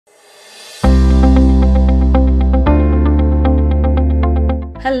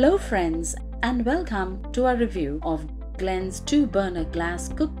Hello friends, and welcome to our review of Glen's 2-burner glass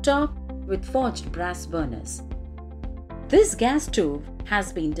cooktop with forged brass burners. This gas stove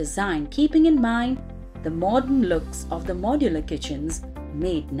has been designed keeping in mind the modern looks of the modular kitchens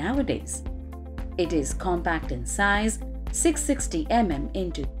made nowadays. It is compact in size, 660 mm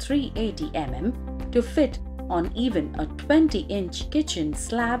into 380 mm to fit on even a 20-inch kitchen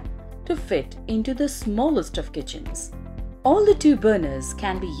slab to fit into the smallest of kitchens. All the 2 burners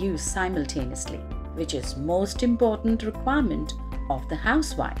can be used simultaneously, which is most important requirement of the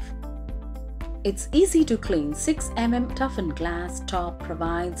housewife. Its easy to clean 6 mm toughened glass top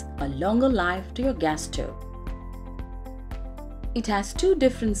provides a longer life to your gas stove. It has 2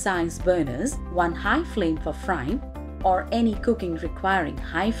 different size burners, one high flame for frying or any cooking requiring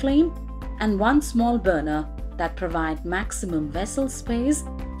high flame, and one small burner that provide maximum vessel space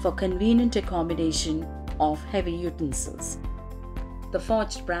for convenient accommodation of heavy utensils. The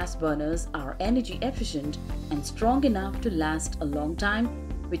forged brass burners are energy efficient and strong enough to last a long time,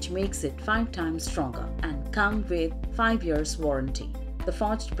 which makes it 5 times stronger, and come with 5 years warranty. The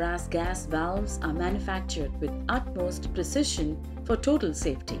forged brass gas valves are manufactured with utmost precision for total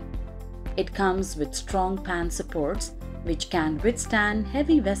safety. It comes with strong pan supports which can withstand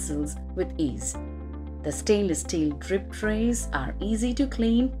heavy vessels with ease. The stainless steel drip trays are easy to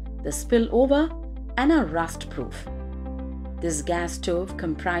clean, the spill over, and are rust proof. This gas stove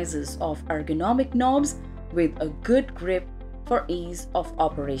comprises of ergonomic knobs with a good grip for ease of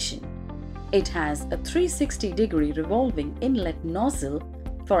operation. It has a 360-degree revolving inlet nozzle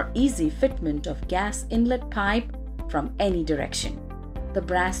for easy fitment of gas inlet pipe from any direction. The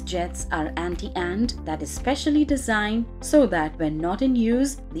brass jets are anti-ant, that is specially designed so that when not in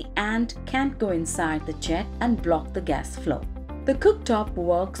use, the ant can't go inside the jet and block the gas flow. The cooktop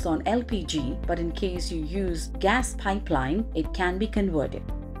works on LPG, but in case you use gas pipeline, it can be converted.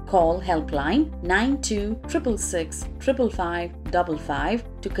 Call helpline 9266 555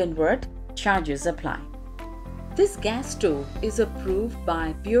 55 to convert. Charges apply. This gas stove is approved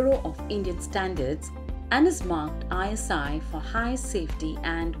by Bureau of Indian Standards and is marked ISI for high safety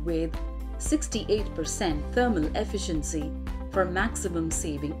and with 68% thermal efficiency for maximum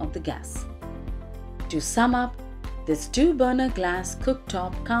saving of the gas. To sum up, this 2-burner glass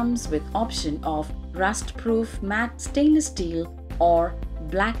cooktop comes with option of rust-proof matte stainless steel or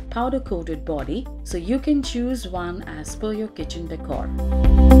black powder-coated body, so you can choose one as per your kitchen decor.